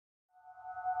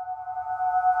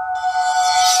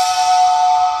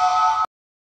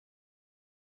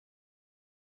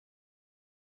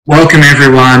Welcome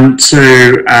everyone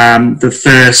to the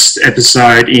first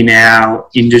episode in our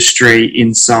Industry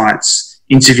Insights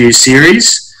interview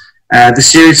series. The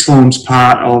series forms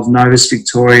part of Novus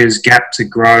Victoria's Gap to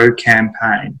Grow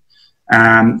campaign.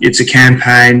 It's a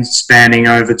campaign spanning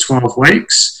over 12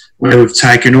 weeks where we've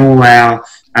taken all our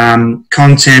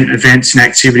content, events and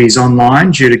activities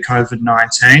online due to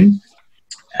Covid-19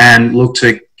 and look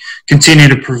to continue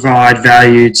to provide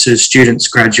value to students,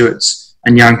 graduates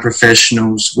and young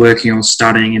professionals working or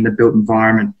studying in the built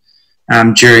environment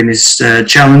during this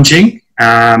challenging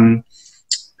time,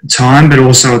 but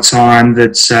also a time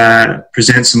that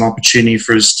presents some opportunity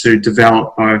for us to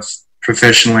develop both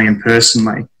professionally and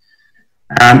personally.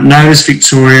 Novus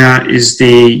Victoria is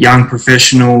the young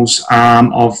professionals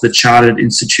arm of the Chartered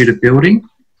Institute of Building.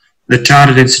 The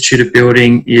Chartered Institute of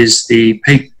Building is the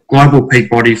global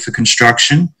peak body for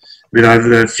construction with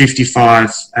over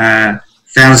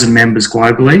 55,000 members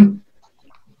globally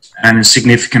and a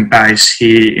significant base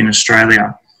here in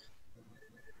Australia.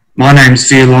 My name is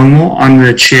Via Longmore. I'm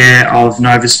the chair of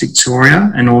Novus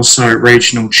Victoria and also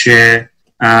regional chair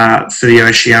for the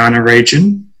Oceania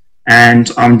region. And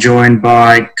I'm joined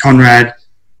by Conrad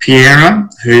Piera,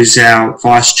 who's our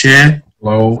vice chair.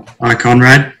 Hello. Hi,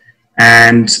 Conrad.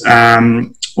 And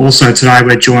also today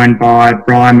we're joined by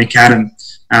Brian McAdam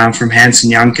from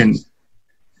Hansen, Yuncken.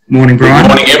 Morning, Brian.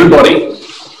 Good morning, everybody.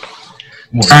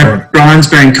 Brian's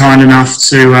been kind enough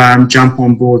to jump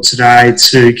on board today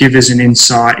to give us an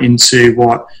insight into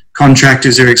what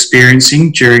contractors are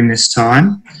experiencing during this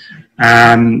time.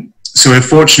 So we're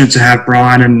fortunate to have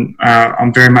Brian, and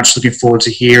I'm very much looking forward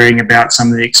to hearing about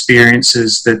some of the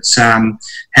experiences that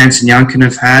Hansen Yuncken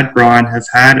have had, Brian have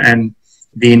had, and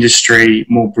the industry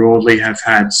more broadly have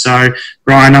had. So,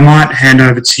 Brian, I might hand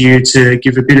over to you to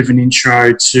give a bit of an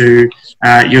intro to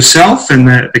yourself and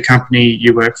the company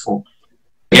you work for.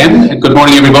 Again, good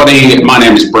morning, everybody. My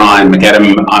name is Brian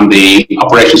McAdam. I'm the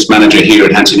operations manager here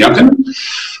at Hansen Yuncken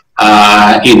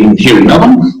here in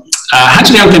Melbourne.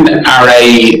 Hansen Yuncken are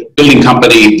a building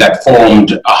company that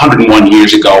formed 101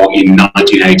 years ago in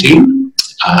 1918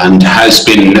 and has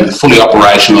been fully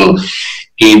operational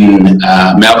in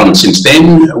Melbourne since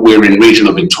then. We're in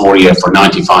regional Victoria for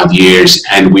 95 years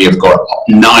and we have got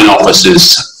 9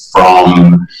 offices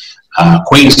from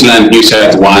Queensland, New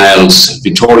South Wales,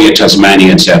 Victoria,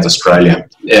 Tasmania and South Australia.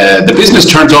 The business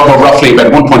turns over roughly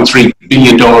about $1.3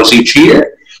 billion each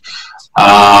year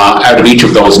out of each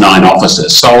of those 9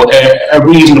 offices. So a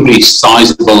reasonably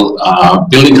sizable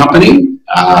building company.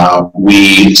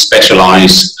 We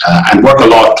specialise and work a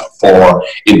lot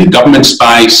in the government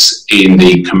space, in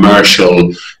the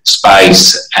commercial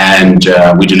space, and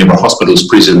we deliver hospitals,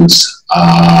 prisons,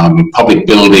 public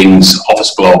buildings,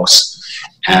 office blocks,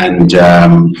 and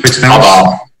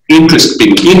other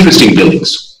interesting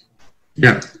buildings.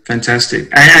 Yeah, fantastic.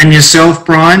 And yourself,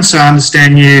 Brian, so I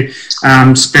understand you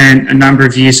spent a number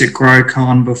of years at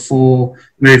Growcon before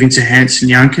moving to Hansen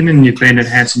Yuncken, and you've been at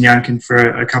Hansen Yuncken for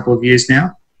a couple of years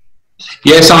now.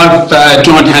 Yes, I've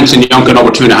joined Hansen Yuncken over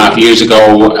 2.5 years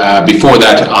ago. Before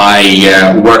that,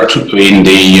 I worked in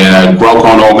the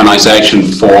Growcon organisation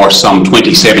for some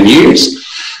 27 years.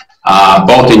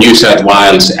 Both in New South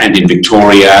Wales and in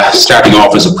Victoria, starting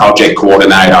off as a project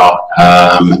coordinator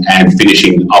and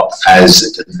finishing up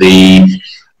as the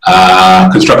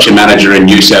construction manager in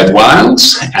New South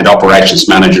Wales and operations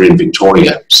manager in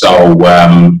Victoria. So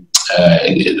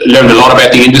learned a lot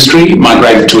about the industry,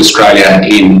 migrated to Australia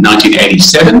in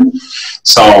 1987.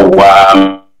 So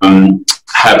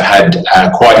have had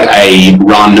quite a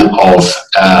run of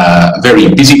very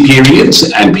busy periods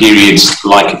and periods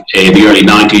like the early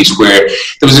 90s where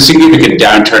there was a significant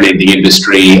downturn in the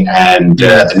industry and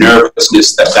the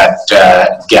nervousness that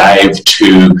gave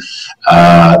to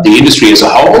the industry as a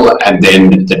whole, and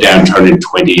then the downturn in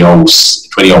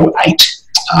 2008.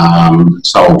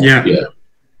 Yeah.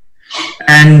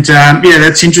 And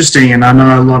that's interesting. And I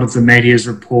know a lot of the media is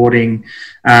reporting,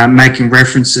 making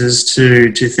references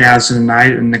to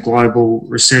 2008 and the global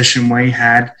recession we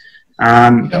had.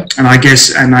 And I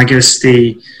guess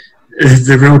the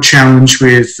real challenge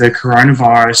with the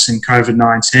coronavirus and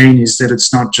COVID-19 is that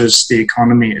it's not just the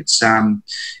economy; it's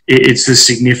the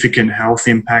significant health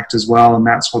impact as well, and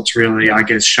that's what's really, I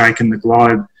guess, shaken the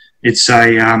globe. It's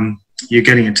you're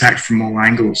getting attacked from all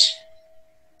angles.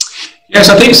 Yes,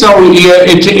 I think so. Yeah,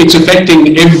 it's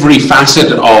affecting every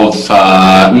facet of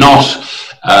not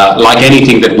like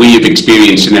anything that we have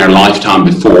experienced in our lifetime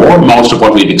before. Most of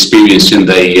what we've experienced in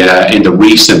the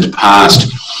recent past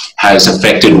has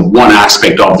affected one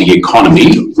aspect of the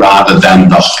economy rather than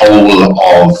the whole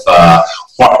of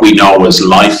what we know as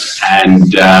life,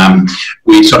 and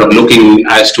we're sort of looking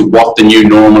as to what the new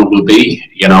normal will be.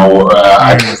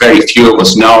 Very few of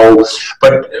us know,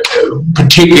 but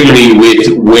particularly with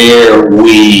where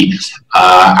we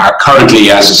are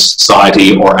currently as a society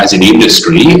or as an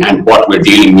industry, and what we're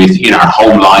dealing with in our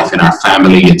home life, in our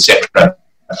family, etc.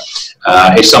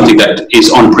 It's something that is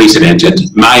unprecedented.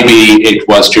 Maybe it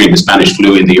was during the Spanish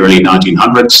flu in the early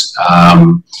 1900s,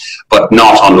 but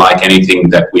not unlike anything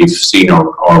that we've seen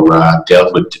or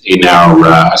dealt with in our,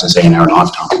 as I say, in our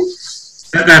lifetime.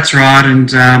 That's right, and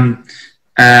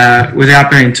without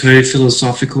being too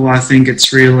philosophical, I think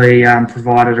it's really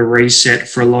provided a reset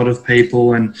for a lot of people,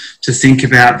 and to think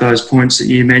about those points that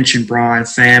you mentioned, Brian: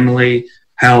 family,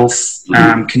 health,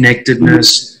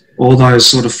 connectedness. All those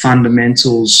sort of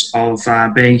fundamentals of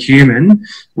being human,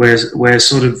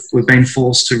 we've been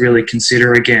forced to really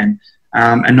consider again,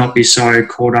 and not be so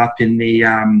caught up in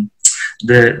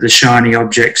the shiny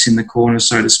objects in the corner,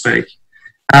 so to speak.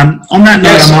 On that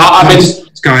note,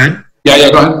 go ahead. Yeah,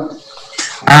 go ahead.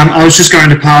 I was just going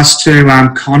to pass to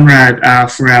Conrad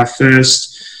for our first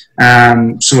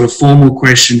sort of formal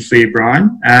question for you, Brian.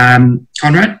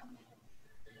 Conrad?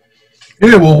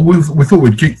 Yeah, well, we thought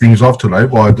we'd kick things off today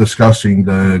by discussing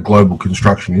the global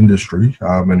construction industry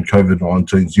and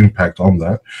COVID-19's impact on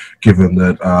that, given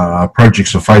that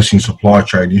projects are facing supply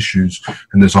chain issues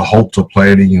and there's a halt to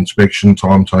planning, inspection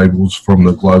timetables from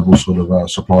the global sort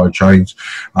of supply chains,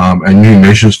 and new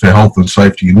measures for health and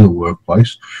safety in the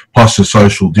workplace, plus the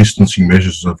social distancing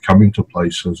measures that have come into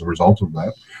place as a result of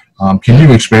that. Can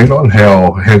you expand on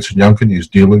how Hansen Yuncken is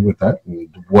dealing with that and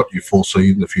what you foresee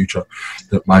in the future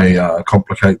that may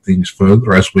complicate things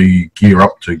further as we gear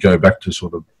up to go back to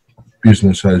sort of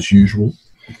business as usual?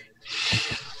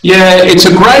 Yeah, it's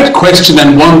a great question,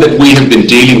 and one that we have been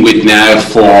dealing with now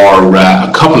for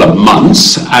a couple of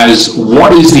months, as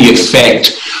what is the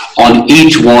effect on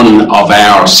each one of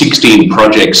our 16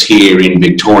 projects here in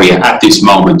Victoria at this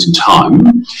moment in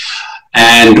time.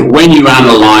 And when you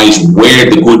analyse where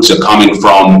the goods are coming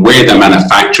from, where they're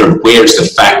manufactured, where's the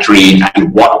factory,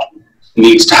 and what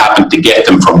needs to happen to get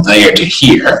them from there to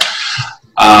here,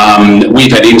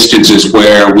 we've had instances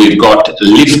where we've got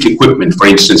lift equipment, for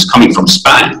instance, coming from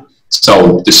Spain.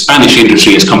 So the Spanish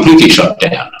industry is completely shut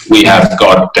down. We have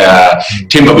got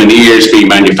timber veneers being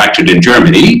manufactured in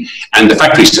Germany, and the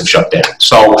factories have shut down.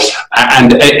 So,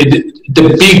 and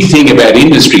the big thing about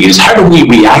industry is how do we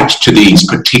react to these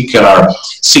particular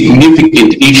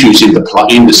significant issues in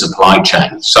the supply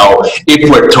chain? So if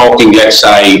we're talking, let's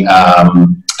say,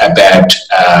 about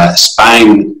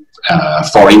Spain,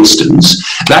 for instance,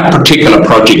 that particular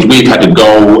project, we've had to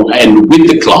go and with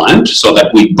the client so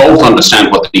that we both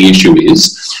understand what the issue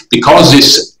is, because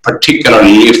this particular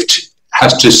lift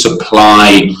has to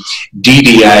supply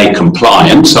DDA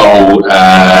compliance, so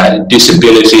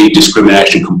disability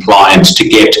discrimination compliance, to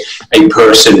get a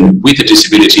person with a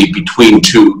disability between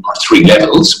 2 or 3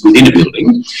 levels within a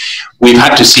building. We've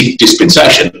had to seek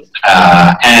dispensation,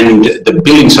 and the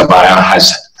building surveyor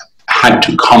has had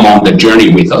to come on the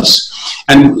journey with us.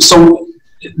 And so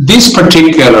this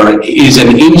particular is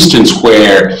an instance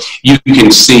where you can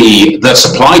see the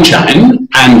supply chain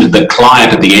and the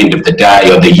client at the end of the day,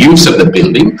 or the use of the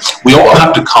building. We all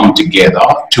have to come together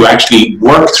to actually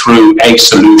work through a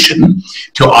solution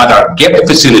to either get the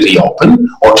facility open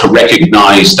or to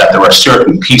recognise that there are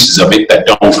certain pieces of it that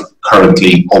don't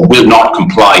currently or will not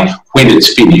comply when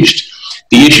it's finished.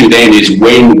 The issue then is,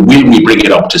 when will we bring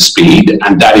it up to speed?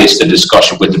 And that is the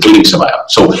discussion with the building surveyor.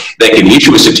 So they can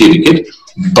issue a certificate,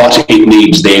 but it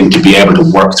needs then to be able to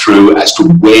work through as to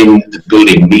when the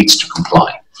building needs to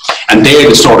comply. And they're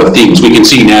the sort of things we can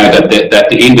see now that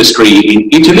the industry in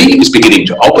Italy is beginning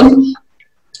to open,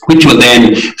 which will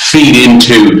then feed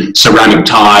into ceramic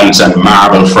tiles and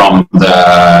marble from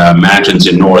the mountains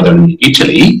in northern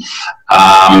Italy.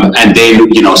 And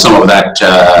then, you know, some of that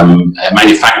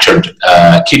manufactured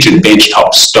kitchen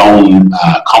benchtop stone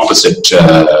composite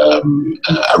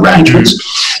arrangements,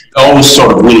 those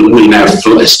sort of will now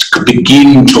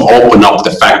begin to open up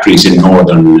the factories in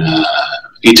northern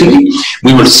Italy.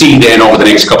 We will see then over the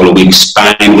next couple of weeks,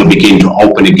 Spain will begin to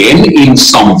open again in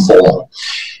some form.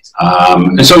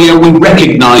 And so, yeah, we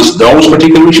recognise those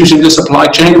particular issues in the supply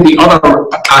chain. The other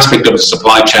aspect of the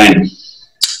supply chain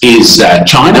is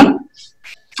China.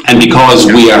 And because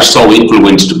we are so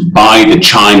influenced by the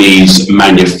Chinese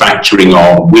manufacturing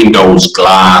of windows,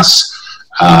 glass,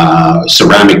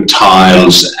 ceramic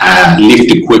tiles,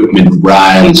 lift equipment,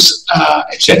 rails,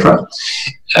 etc.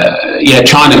 Yeah,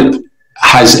 China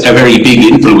has a very big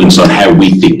influence on how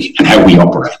we think and how we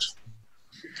operate.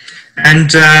 And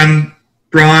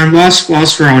Brian,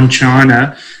 whilst we're on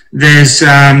China, there's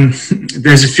a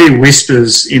few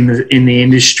whispers in the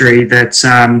industry that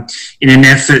in an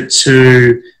effort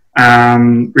to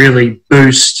really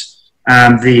boost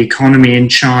the economy in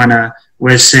China,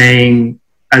 we're seeing,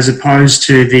 as opposed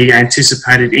to the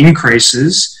anticipated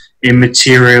increases in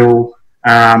material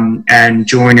and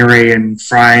joinery and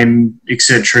frame,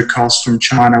 etc., costs from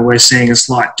China, we're seeing a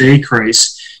slight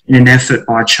decrease in an effort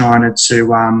by China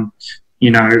to,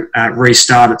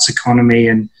 restart its economy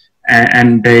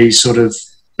and be sort of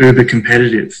uber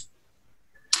competitive.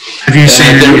 Have you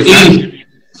seen any of that?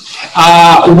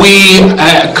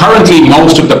 Currently,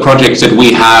 most of the projects that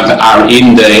we have are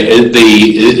in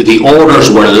the orders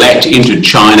were let into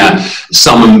China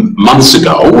some months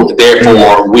ago.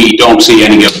 Therefore, we don't see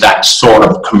any of that sort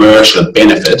of commercial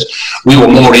benefit. We were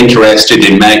more interested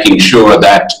in making sure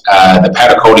that the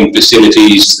powder coating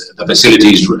facilities, the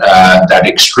facilities that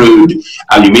extrude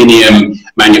aluminium,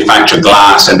 manufacture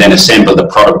glass, and then assemble the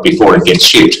product before it gets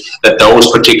shipped, that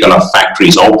those particular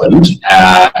factories opened.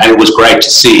 And it was great to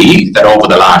see that over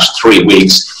the last 3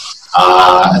 weeks,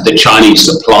 the Chinese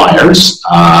suppliers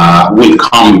will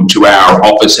come to our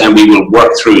office and we will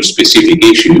work through specific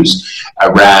issues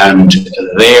around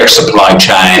their supply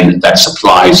chain that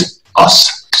supplies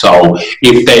us. So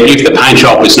if the paint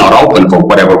shop is not open for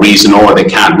whatever reason, or they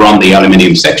can't run the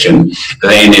aluminium section,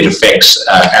 then it affects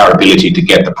our ability to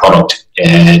get the product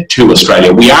to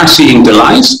Australia. We are seeing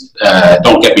delays,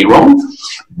 don't get me wrong,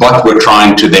 but we're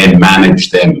trying to then manage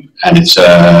them. And it's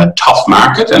a tough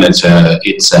market, and it's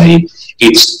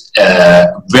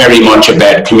very much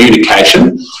about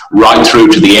communication right through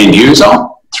to the end user,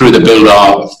 through the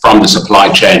builder, from the supply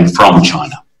chain from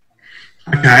China.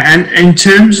 Okay, and in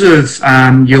terms of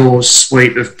your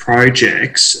suite of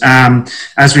projects,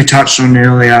 as we touched on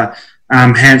earlier,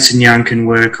 Hansen Yuncken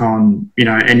work on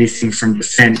anything from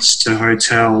defence to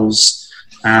hotels,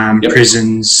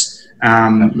 prisons,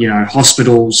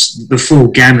 hospitals, the full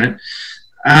gamut.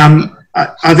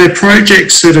 Are there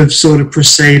projects that have sort of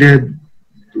proceeded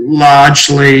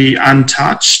largely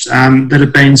untouched that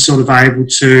have been sort of able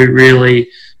to really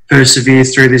persevere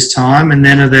through this time? And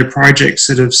then are there projects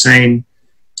that have seen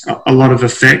a lot of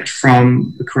effect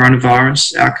from the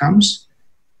coronavirus outcomes?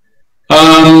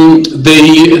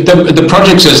 The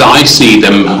projects as I see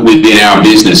them within our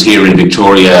business here in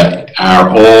Victoria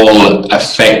are all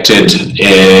affected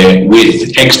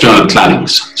with external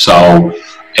claddings. So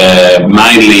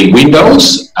mainly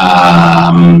windows.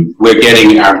 We're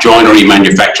getting our joinery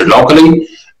manufactured locally,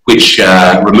 which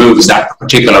removes that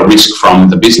particular risk from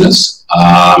the business.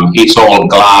 It's all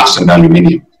glass and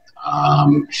aluminium.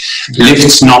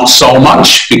 Lifts not so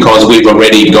much, because we've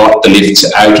already got the lifts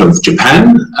out of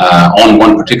Japan on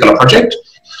one particular project,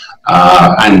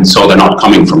 and so they're not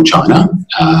coming from China.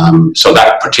 So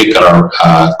that particular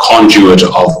conduit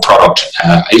of product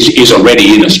is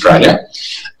already in Australia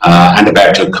and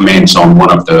about to commence on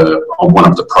one of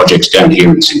the projects down here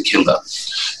in St Kilda.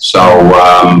 So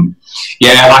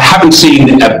I haven't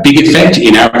seen a big effect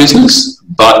in our business,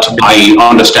 but I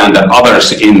understand that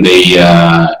others in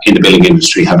the building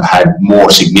industry have had more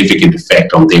significant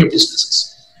effect on their businesses.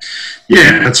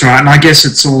 Yeah, that's right. And I guess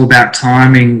it's all about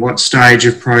timing, what stage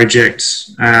of project,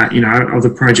 of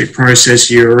the project process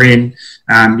you're in.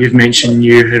 You've mentioned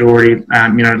you had already,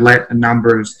 let a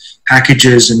number of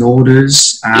packages and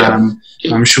orders.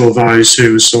 I'm sure those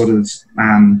who were sort of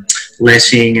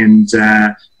letting and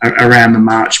around the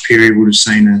March period would have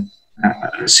seen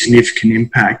a significant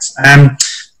impact.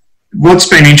 What's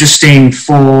been interesting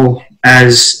for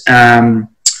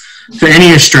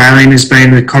any Australian has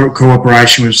been the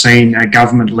cooperation we've seen at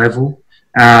government level,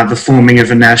 the forming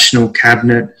of a national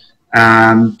cabinet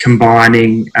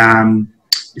combining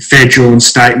federal and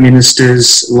state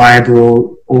ministers, Labor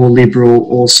or Liberal,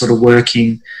 all sort of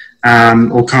working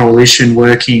or coalition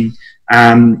working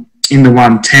in the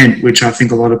one tent, which I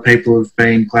think a lot of people have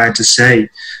been glad to see.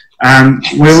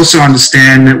 We also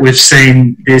understand that we've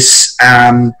seen this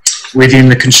within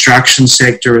the construction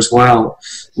sector as well,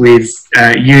 with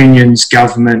unions,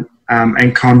 government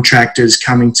and contractors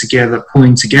coming together,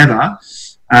 pulling together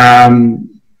and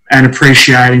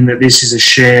appreciating that this is a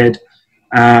shared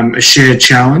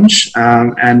challenge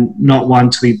and not one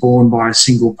to be borne by a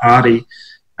single party.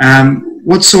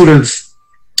 What sort of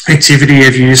activity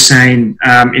have you seen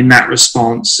in that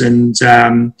response, and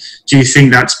do you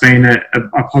think that's been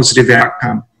a positive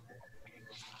outcome?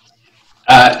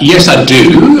 Yes, I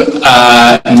do.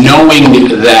 Knowing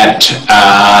that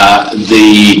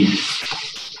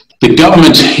the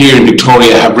government here in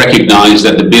Victoria have recognised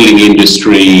that the building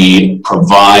industry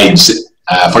provides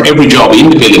for every job in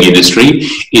the building industry,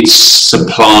 it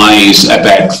supplies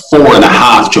about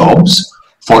 4.5 jobs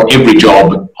for every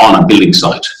job on a building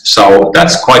site. So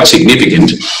that's quite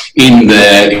significant in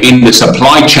the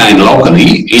supply chain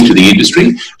locally into the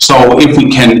industry. So if we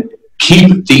can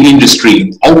keep the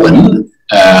industry open,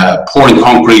 pouring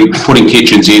concrete, putting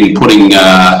kitchens in,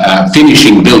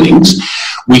 finishing buildings,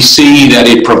 we see that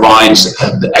it provides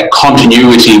a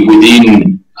continuity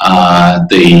within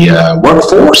the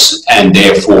workforce, and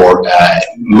therefore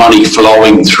money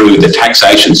flowing through the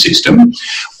taxation system.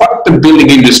 What the building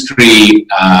industry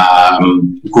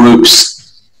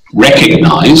groups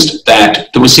recognised,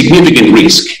 that there was significant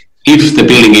risk if the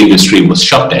building industry was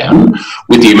shut down,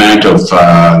 with the amount of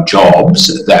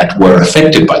jobs that were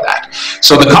affected by that.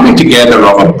 So the coming together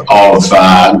of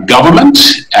government,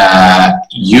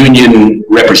 union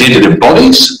representative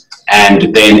bodies,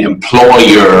 and then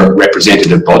employer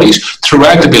representative bodies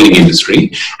throughout the building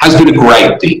industry has been a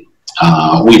great thing.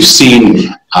 We've seen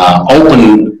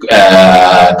open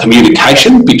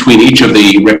communication between each of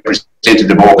the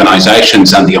representative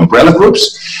organisations and the umbrella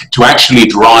groups to actually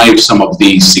drive some of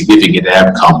these significant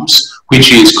outcomes,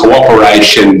 which is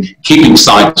cooperation, keeping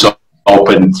sites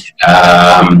open,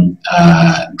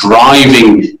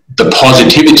 driving the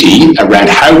positivity around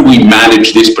how do we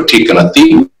manage this particular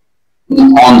thing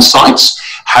on sites,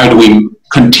 how do we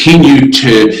continue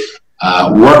to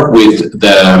work with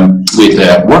the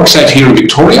WorkSafe here in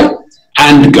Victoria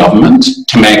and government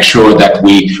to make sure that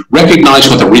we recognise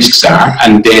what the risks are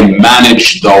and then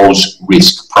manage those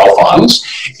risk profiles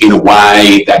in a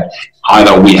way that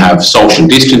either we have social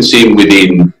distancing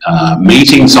within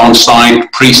meetings on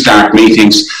site, pre-start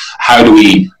meetings, how do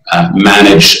we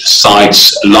manage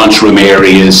sites, lunchroom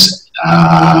areas,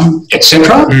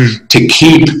 etc., to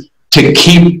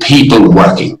keep people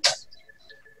working.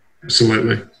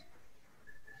 Absolutely.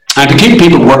 And to keep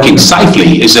people working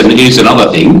safely is another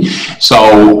thing.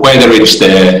 So whether it's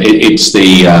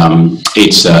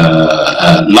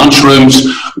lunchrooms,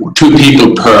 2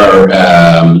 people per,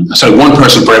 one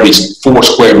person for every 4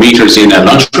 square meters in a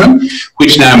lunchroom,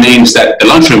 which now means that the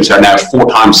lunchrooms are now 4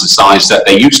 times the size that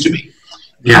they used to be.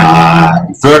 Yeah.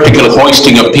 Vertical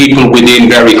hoisting of people within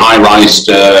very high-rise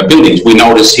buildings. We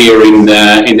notice here in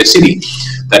the city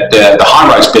that the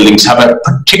high-rise buildings have a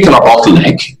particular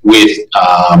bottleneck with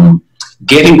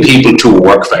getting people to a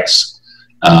workplace.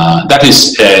 That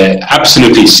is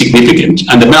absolutely significant,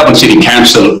 and the Melbourne City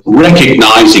Council,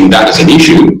 recognising that as an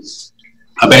issue,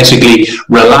 basically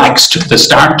relaxed the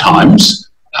start times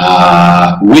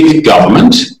with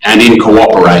government and in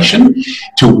cooperation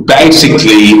to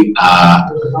basically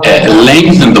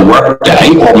lengthen the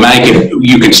workday, or make it,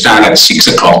 you can start at 6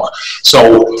 o'clock.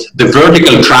 So the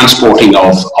vertical transporting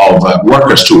of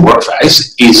workers to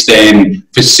workplace is then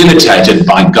facilitated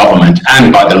by government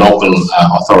and by the local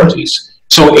authorities.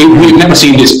 So we've never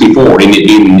seen this before in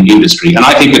industry, and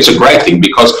I think it's a great thing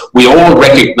because we all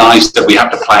recognise that we have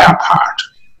to play our part.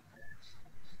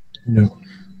 Yeah.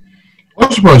 I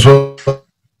suppose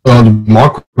my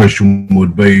question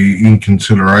would be, in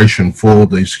consideration for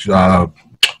these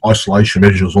isolation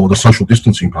measures or the social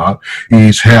distancing part,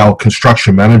 is how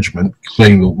construction management,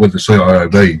 being with the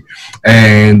CIOB,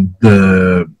 and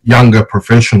the younger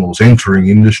professionals entering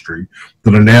industry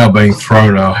that are now being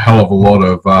thrown a hell of a lot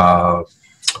of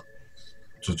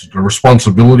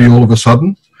responsibility all of a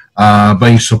sudden,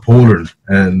 being supported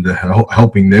and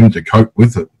helping them to cope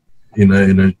with it in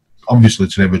a obviously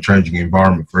it's an ever-changing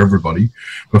environment for everybody,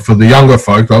 but for the younger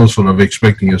folk, I was sort of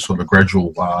expecting a sort of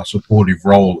gradual supportive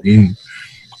role in,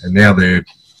 and now they're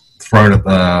thrown at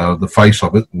the face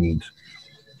of it and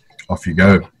off you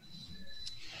go.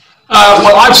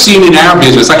 Well, I've seen in our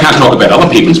business, I can't talk about other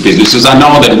people's businesses, I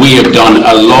know that we have done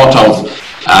a lot of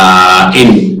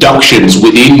inductions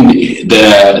within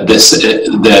the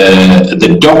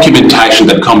documentation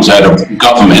that comes out of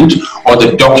government, or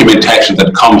the documentation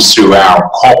that comes through our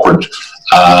corporate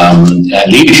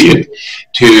leadership,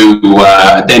 to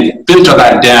then filter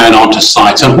that down onto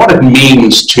sites and what it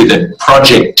means to the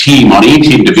project team on each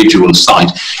individual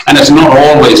site. And it's not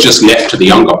always just left to the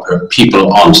younger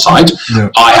people on site. Yeah.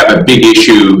 I have a big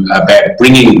issue about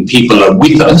bringing people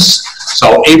with us,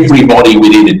 so everybody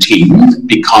within a team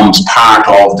becomes part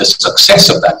of the success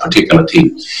of that particular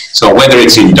team. So whether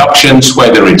it's inductions,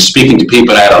 whether it's speaking to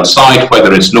people out on site,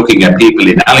 whether it's looking at people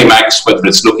in Alimax, whether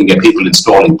it's looking at people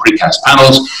installing precast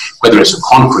panels, whether it's a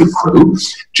concrete crew,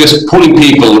 just pulling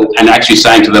people and actually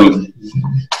saying to them,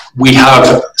 we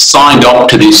have signed up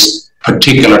to this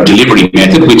particular delivery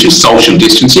method, which is social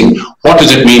distancing. What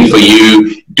does it mean for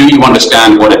you? Do you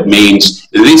understand what it means?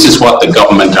 This is what the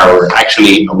government are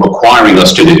actually requiring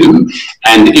us to do.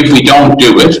 And if we don't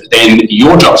do it, then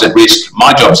your job's at risk,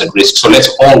 my job's at risk. So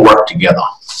let's all work together.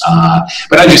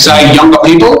 But as you say, younger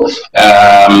people,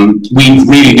 we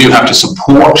really do have to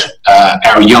support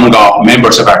our younger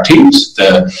members of our teams,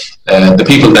 the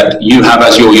people that you have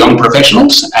as your young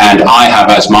professionals and I have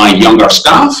as my younger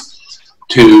staff,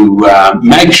 to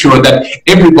make sure that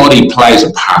everybody plays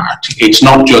a part. It's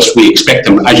not just we expect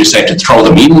them, as you say, to throw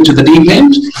them into the deep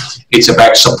end. It's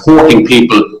about supporting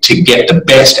people to get the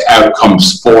best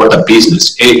outcomes for the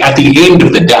business. At the end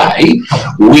of the day,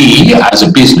 we as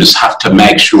a business have to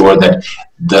make sure that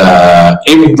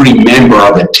every member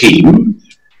of a team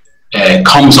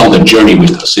comes on the journey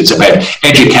with us. It's about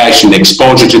education,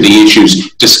 exposure to the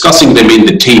issues, discussing them in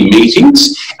the team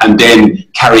meetings, and then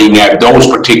carrying out those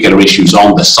particular issues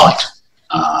on the site.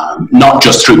 Not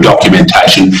just through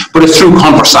documentation, but through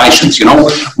conversations. You know,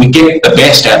 we get the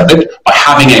best out of it by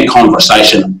having a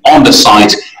conversation on the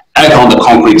site, out on the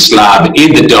concrete slab,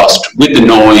 in the dust, with the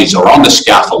noise, or on the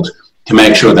scaffold, to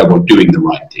make sure that we're doing the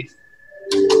right thing.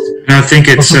 And I think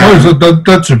it's... I suppose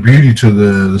that's a beauty to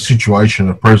the situation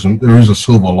at present. There is a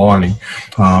silver lining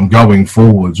going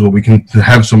forwards, or we can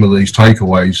have some of these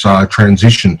takeaways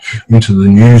transition into the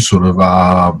new sort of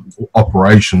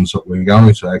operations that we're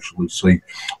going to actually see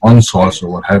on sites or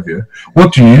what have you.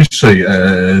 What do you see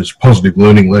as positive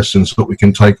learning lessons that we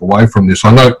can take away from this?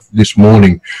 I know this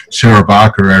morning Sarah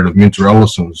Barker out of Minter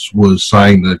Ellison's was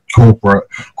saying that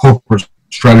corporate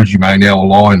strategy may now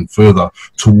align further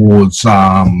towards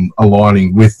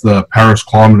aligning with the Paris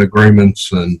climate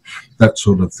agreements and that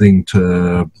sort of thing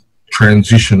to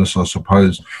transition us, I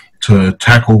suppose, to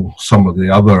tackle some of the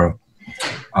other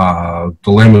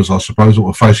dilemmas, I suppose, that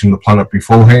were facing the planet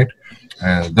beforehand.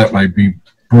 And that may be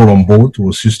brought on board to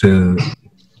assist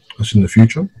us in the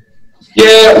future.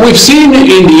 Yeah, we've seen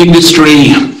in the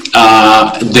industry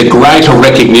the greater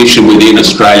recognition within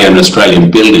Australia and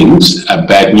Australian buildings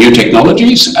about new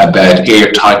technologies, about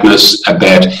air tightness,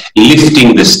 about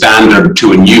lifting the standard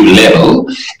to a new level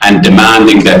and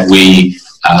demanding that we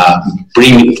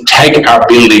take our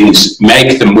buildings,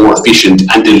 make them more efficient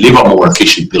and deliver more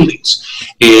efficient buildings.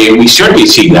 We certainly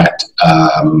see that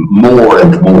more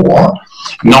and more.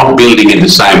 Not building in the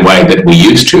same way that we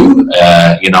used to,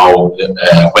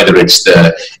 whether it's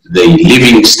the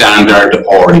living standard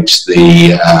or it's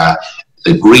the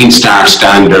Green Star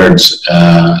standards,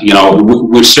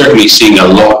 we're certainly seeing a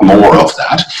lot more of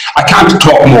that. I can't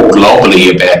talk more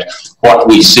globally about what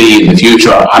we see in the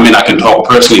future. I mean, I can talk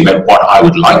personally about what I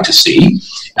would like to see,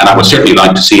 and I would certainly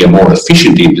like to see a more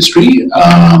efficient industry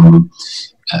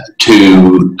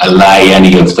to allay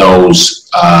any of those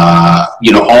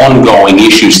ongoing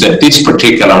issues that this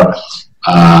particular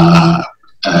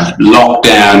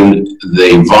lockdown,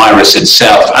 the virus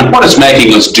itself, and what it's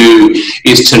making us do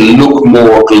is to look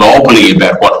more globally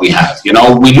about what we have. You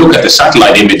know, we look at the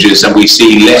satellite images and we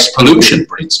see less pollution,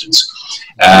 for instance.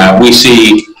 We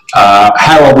see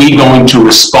how are we going to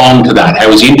respond to that? How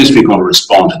is industry going to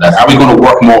respond to that? Are we going to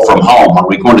work more from home? Are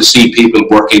we going to see people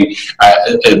working,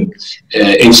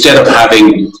 instead of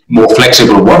having more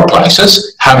flexible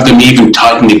workplaces, have them even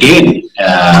tighten again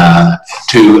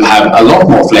to have a lot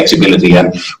more flexibility?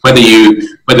 And whether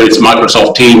it's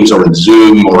Microsoft Teams or it's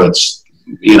Zoom or it's,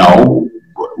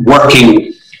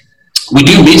 working, we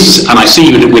do miss, and I see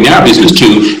it in our business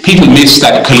too, people miss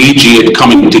that collegiate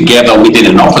coming together within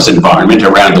an office environment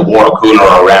around the water cooler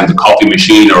or around the coffee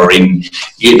machine or in,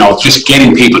 just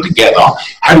getting people together.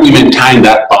 How do we maintain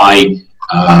that by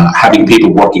having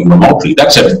people working remotely?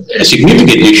 That's a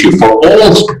significant issue for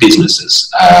all businesses.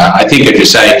 I think, as you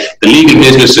say, the legal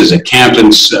businesses,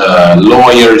 accountants,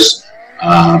 lawyers,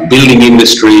 building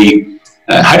industry,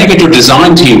 how do you get your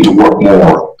design team to work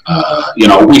more?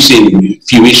 We've seen a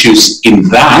few issues in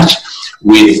that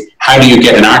with how do you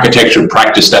get an architecture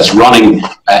practice that's running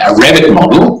a Revit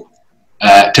model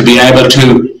to be able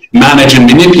to manage and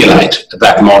manipulate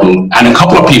that model, and a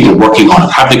couple of people working on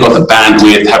it. Have they got the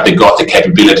bandwidth? Have they got the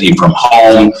capability from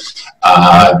home?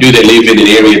 Do they live in an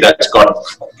area that's got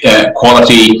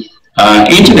quality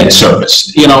internet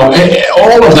service?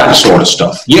 All of that sort of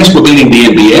stuff. Yes, we're building the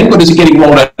NBN, but is it getting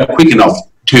rolled out quick enough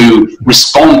to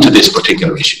respond to this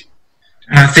particular issue?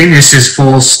 I think this has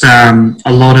forced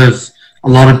a lot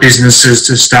of businesses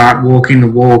to start walking the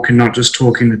walk and not just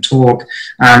talking the talk.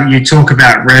 You talk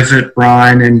about Revit,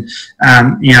 Brian, and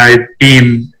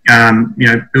BIM,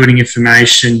 building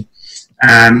information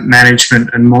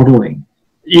management and modelling.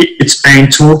 It's been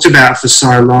talked about for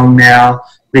so long now.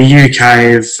 The UK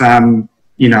have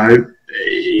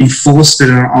enforced it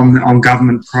on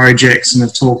government projects and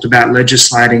have talked about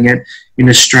legislating it. In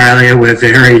Australia,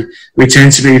 we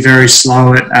tend to be very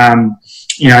slow at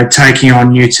taking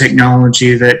on new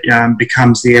technology that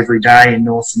becomes the everyday in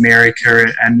North America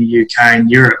and the UK and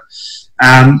Europe.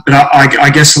 But I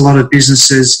guess a lot of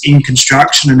businesses in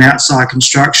construction and outside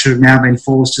construction have now been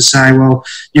forced to say, well,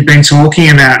 you've been talking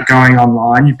about going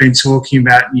online, you've been talking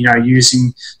about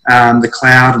using the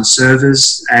cloud and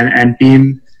servers and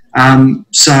BIM. Well,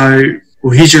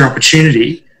 here's your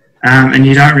opportunity, and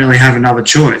you don't really have another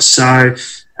choice. So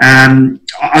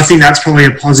I think that's probably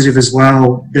a positive as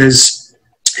well.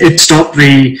 It stopped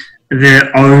the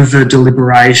over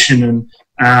deliberation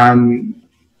and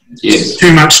yes.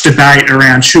 too much debate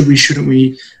around should we, shouldn't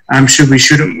we,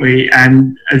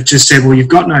 and it just said, well, you've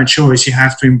got no choice. You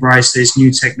have to embrace these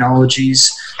new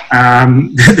technologies.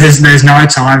 There's no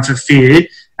time for fear,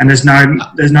 and there's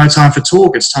no time for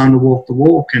talk. It's time to walk the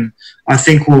walk, and I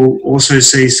think we'll also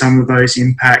see some of those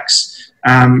impacts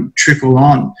trickle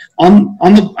on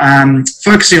the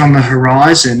focusing on the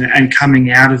horizon and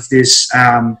coming out of this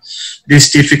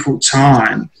this difficult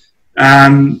time.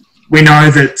 We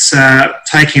know that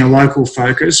taking a local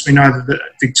focus, we know that the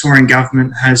Victorian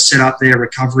government has set up their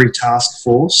recovery task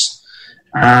force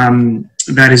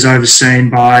that is overseen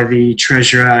by the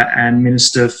Treasurer and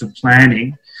Minister for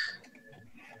Planning.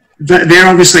 They're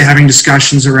obviously having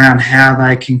discussions around how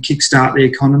they can kickstart the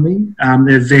economy.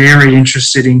 They're very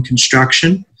interested in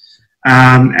construction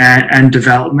and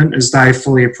development, as they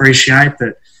fully appreciate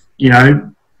that,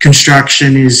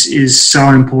 construction is so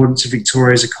important to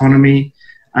Victoria's economy.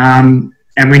 And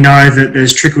we know that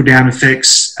there's trickle-down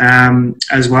effects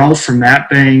as well from that,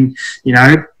 being,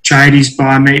 tradies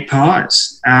buy meat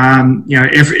pies.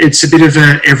 It's a bit of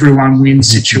a everyone wins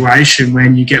situation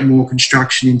when you get more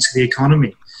construction into the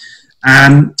economy.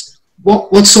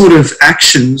 What sort of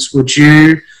actions would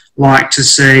you like to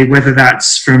see, whether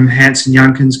that's from Hansen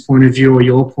Yuncken's point of view or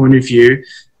your point of view,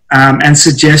 and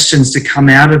suggestions to come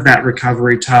out of that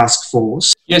recovery task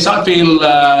force? Yes, I feel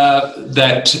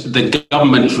that the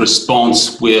government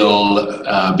response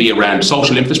will be around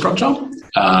social infrastructure.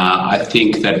 I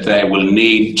think that they will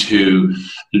need to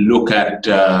look at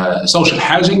social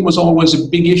housing was always a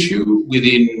big issue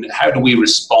within how do we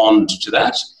respond to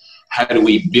that? How do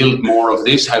we build more of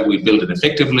this? How do we build it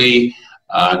effectively?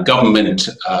 Government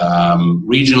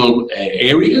regional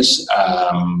areas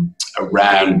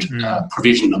around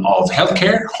provision of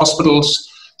healthcare, hospitals,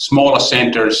 smaller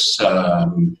centres,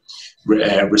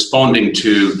 responding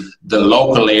to the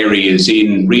local areas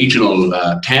in regional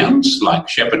towns like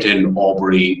Shepparton,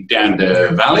 Albury, down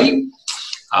the valley,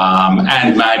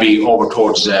 and maybe over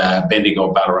towards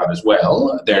Bendigo, Ballarat as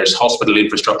well. There's hospital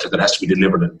infrastructure that has to be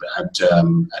delivered at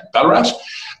Ballarat.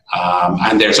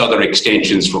 And there's other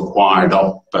extensions required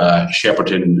up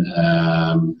Shepparton,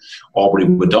 Albury,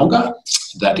 Wodonga.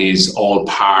 That is all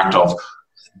part of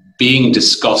being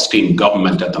discussed in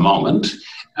government at the moment.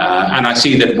 And I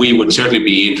see that we would certainly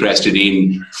be interested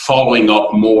in following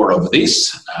up more of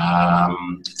this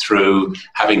through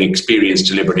having experience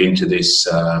delivered into this.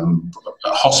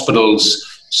 Hospitals,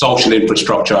 social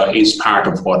infrastructure is part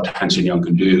of what Hansen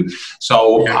Yuncken do.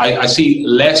 So I see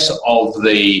less of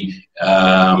the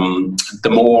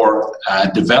more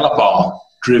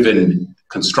developer-driven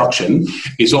construction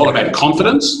is all about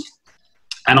confidence.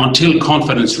 And until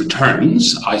confidence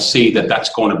returns, I see that that's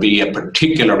going to be a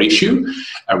particular issue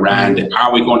around,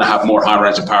 are we going to have more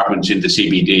high-rise apartments in the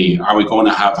CBD? Are we going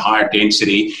to have higher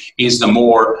density? Is the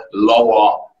more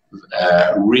lower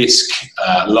risk,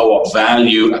 lower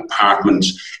value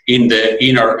apartments in the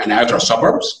inner and outer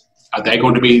suburbs? Are they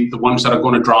going to be the ones that are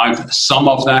going to drive some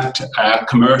of that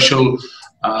commercial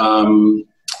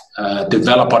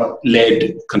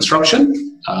developer-led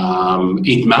construction?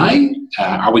 It may.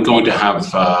 Are we going to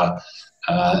have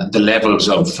the levels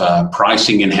of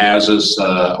pricing in houses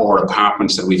or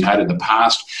apartments that we've had in the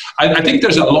past? I think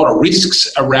there's a lot of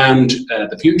risks around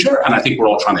the future, and I think we're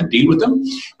all trying to deal with them.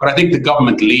 But I think the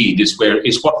government lead is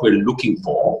what we're looking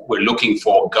for. We're looking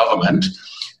for government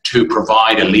to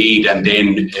provide a lead, and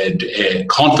then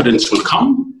confidence will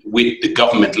come with the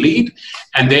government lead,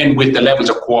 and then with the levels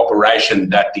of cooperation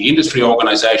that the industry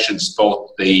organisations,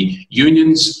 both the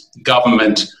unions,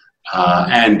 government,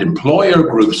 and employer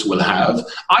groups will have.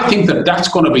 I think that that's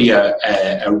going to be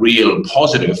a real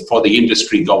positive for the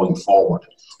industry going forward,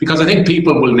 because I think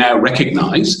people will now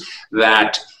recognise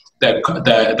that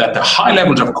the high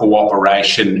levels of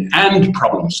cooperation and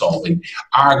problem solving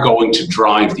are going to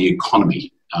drive the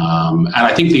economy, and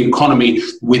I think the economy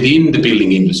within the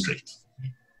building industry.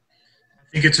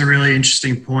 I think it's a really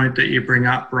interesting point that you bring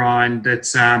up, Brian, that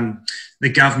the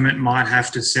government might have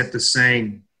to set the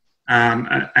scene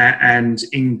and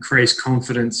increase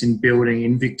confidence in building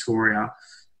in Victoria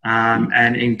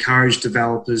and encourage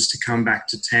developers to come back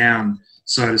to town,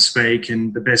 so to speak.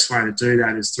 And the best way to do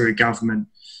that is through government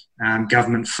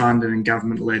funded and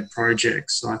government-led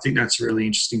projects. So I think that's a really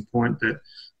interesting point, that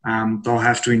they'll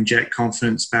have to inject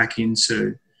confidence back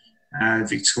into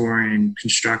Victorian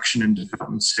construction and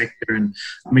development sector. And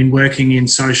I mean, working in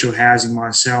social housing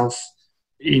myself,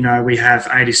 you know, we have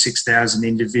 86,000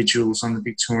 individuals on the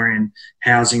Victorian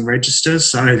housing register.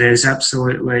 So there's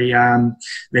absolutely,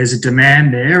 there's a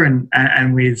demand there.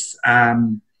 And with,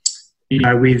 you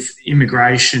know, with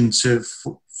immigration to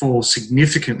fall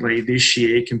significantly this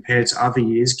year compared to other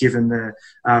years, given the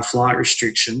flight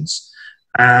restrictions,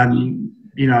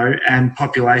 you know, and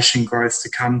population growth to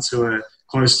come to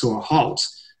close to a halt,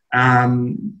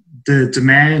 the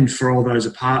demand for all those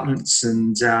apartments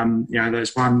and, you know,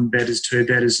 those one-bedders,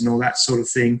 two-bedders and all that sort of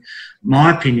thing,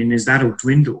 my opinion is that'll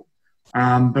dwindle.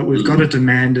 But we've got a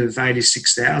demand of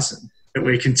 86,000 that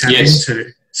we can tap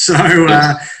into. So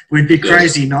we'd be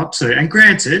crazy not to. And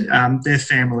granted, they're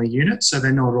family units, so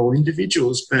they're not all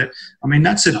individuals. But, I mean,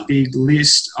 that's a big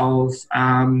list of,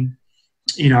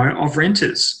 you know, of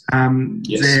renters.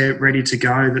 They're ready to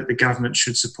go that the government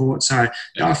should support. So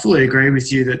I fully agree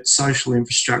with you that social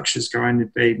infrastructure is going to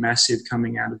be massive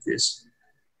coming out of this.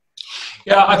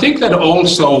 Yeah, I think that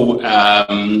also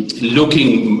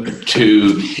looking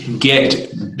to get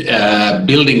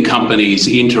building companies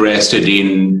interested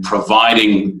in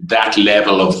providing that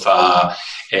level of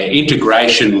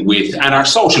integration with, and our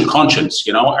social conscience,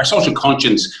 you know, our social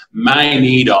conscience may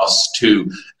need us to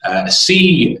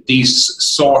see this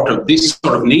sort of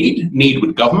need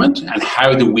with government, and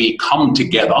how do we come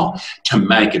together to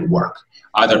make it work,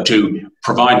 either to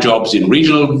provide jobs in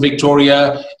regional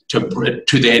Victoria,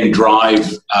 to then drive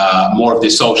more of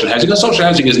this social housing. Because social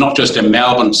housing is not just a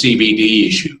Melbourne CBD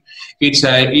issue. It's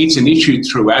an issue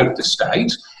throughout the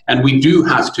state, and we do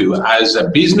have to, as a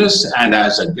business and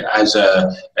as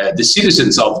the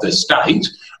citizens of the state,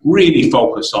 really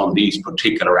focus on these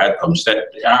particular outcomes that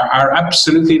are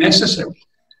absolutely necessary.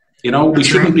 You know, we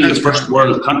shouldn't be a first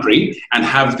world country and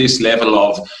have this level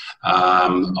of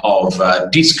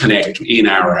disconnect in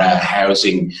our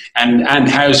housing and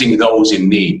housing those in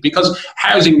need, because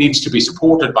housing needs to be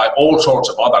supported by all sorts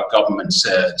of other government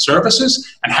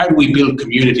services. And how do we build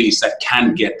communities that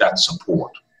can get that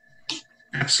support?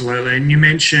 Absolutely. And you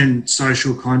mentioned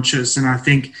social conscious, and I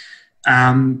think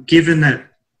given that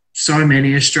so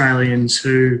many Australians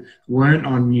who weren't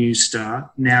on Newstart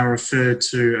now referred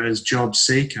to as job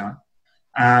seeker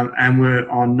and were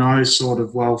on no sort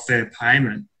of welfare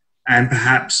payment, and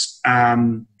perhaps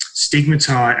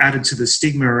stigmatised, added to the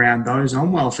stigma around those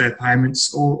on welfare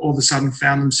payments, all of a sudden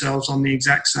found themselves on the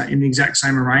exact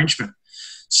same arrangement.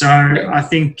 So I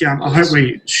think I hope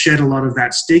we shed a lot of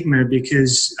that stigma,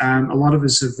 because a lot of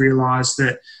us have realised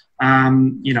that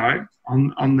you know,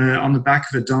 on the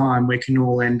back of a dime, we can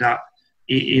all end up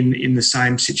in the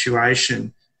same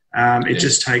situation. It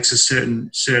just takes a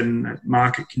certain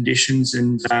market conditions,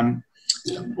 and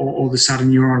all of a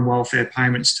sudden you're on welfare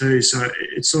payments too. So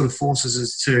it sort of forces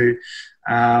us to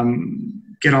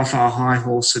get off our high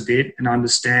horse a bit and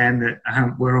understand that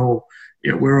we're all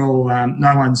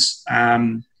no one's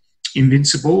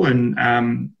invincible,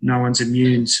 and no one's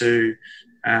immune to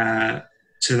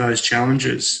those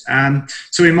challenges.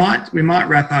 So we might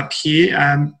wrap up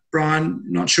here. Brian,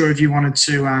 not sure if you wanted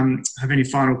to have any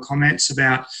final comments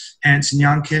about Hansen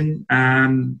Yuncken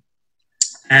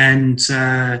and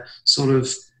sort of,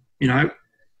 you know,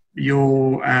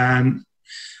 your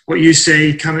what you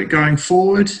see going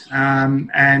forward,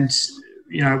 and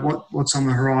you know what's on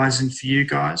the horizon for you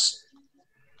guys.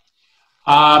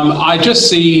 I just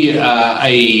see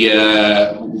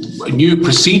a new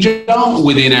procedure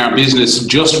within our business,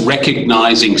 just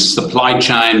recognising supply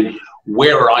chain,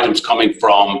 where are items coming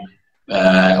from,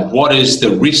 what is the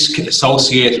risk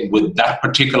associated with that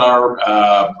particular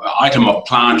item of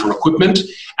plant or equipment,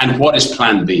 and what is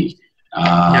plan B.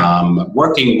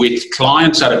 Working with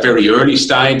clients at a very early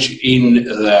stage in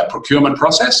the procurement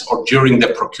process or during the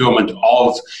procurement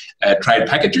of trade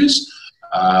packages.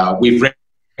 We've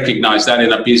recognise that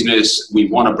in a business we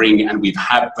want to bring, and we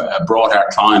have brought our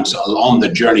clients along the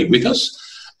journey with us,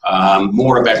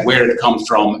 more about where it comes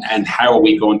from and how are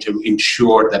we going to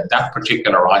ensure that that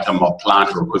particular item of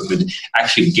plant or equipment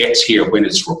actually gets here when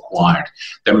it's required.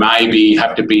 There may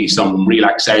have to be some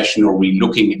relaxation or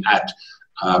re-looking at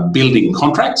building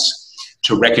contracts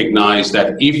to recognise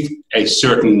that if a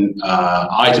certain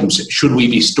items, should we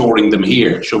be storing them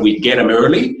here? Should we get them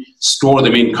early, store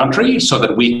them in country so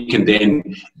that we can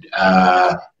then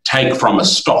take from a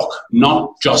stock,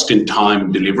 not just in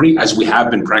time delivery, as we have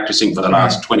been practicing for the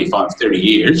last 25, 30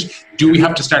 years? Do we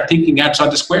have to start thinking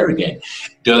outside the square again?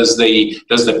 Does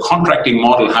the contracting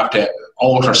model have to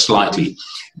alter slightly?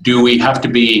 Do we have to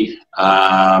be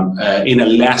in a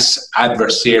less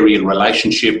adversarial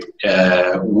relationship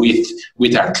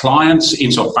with our clients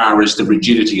insofar as the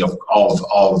rigidity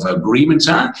of agreements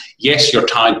are? Yes, you're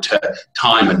tied to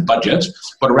time and budget,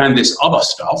 but around this other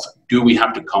stuff, do we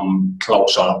have to come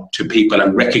closer to people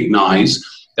and recognise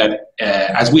that,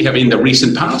 as we have in the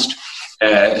recent past,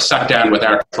 sat down with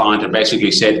our client and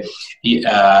basically said,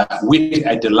 with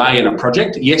a delay in a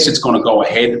project, yes, it's going to go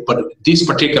ahead, but this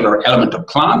particular element of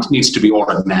plant needs to be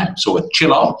ordered now. So a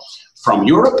chiller from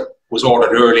Europe was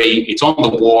ordered early, it's on the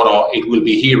water, it will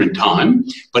be here in time.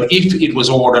 But if it was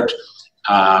ordered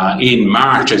in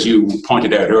March, as you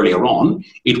pointed out earlier on,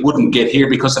 it wouldn't get here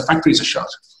because the factories are shut.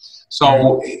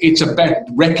 So it's about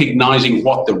recognising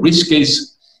what the risk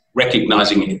is,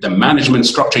 recognising the management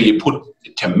structure you put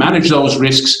to manage those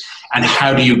risks, and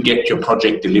how do you get your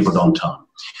project delivered on time.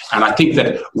 And I think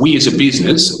that we as a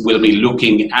business will be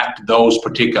looking at those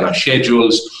particular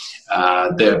schedules,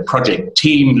 the project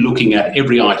team looking at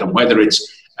every item, whether it's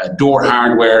door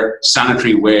hardware,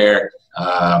 sanitary ware,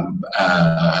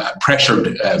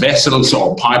 pressured vessels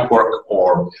or pipework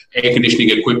or air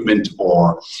conditioning equipment,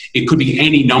 or it could be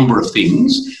any number of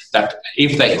things that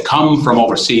if they come from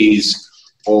overseas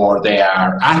or they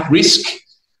are at risk,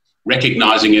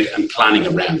 recognising it and planning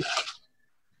around that.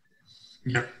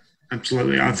 Yeah,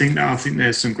 absolutely. I think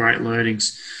there's some great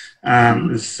learnings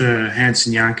with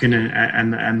Hansen, Yuncken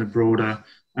and the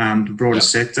broader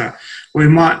sector. We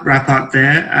might wrap up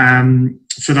there.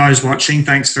 For those watching,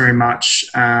 thanks very much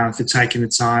for taking the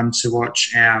time to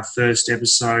watch our first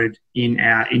episode in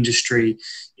our Industry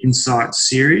Insights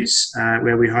series,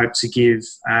 where we hope to give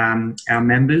our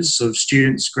members, sort of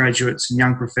students, graduates and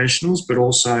young professionals, but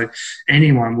also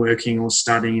anyone working or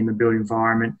studying in the built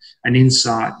environment, an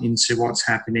insight into what's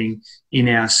happening in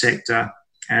our sector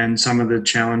and some of the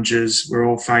challenges we're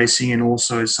all facing, and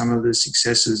also some of the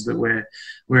successes that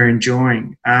we're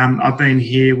enjoying. I've been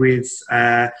here with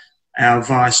our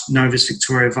Novus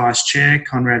Victoria Vice Chair,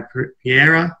 Conrad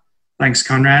Piera. Thanks,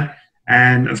 Conrad.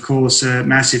 And of course, a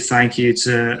massive thank you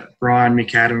to Brian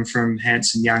McAdam from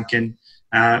Hansen Yuncken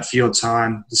for your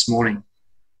time this morning.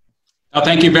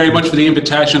 Thank you very much for the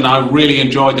invitation. I really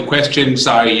enjoyed the questions.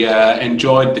 I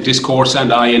enjoyed the discourse,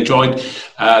 and I enjoyed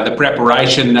the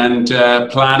preparation and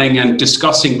planning and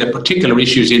discussing the particular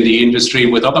issues in the industry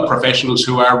with other professionals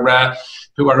who are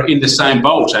in the same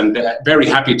boat, and very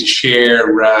happy to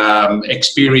share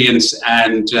experience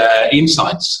and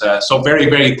insights. So very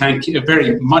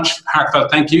much heartfelt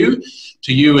thank you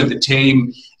to you and the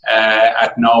team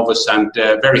at Novus, and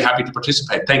very happy to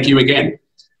participate. Thank you again.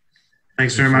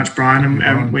 Thanks very much, Brian,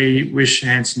 and we wish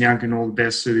Hansen Yuncken all the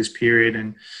best through this period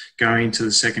and going into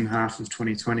the second half of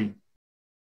 2020.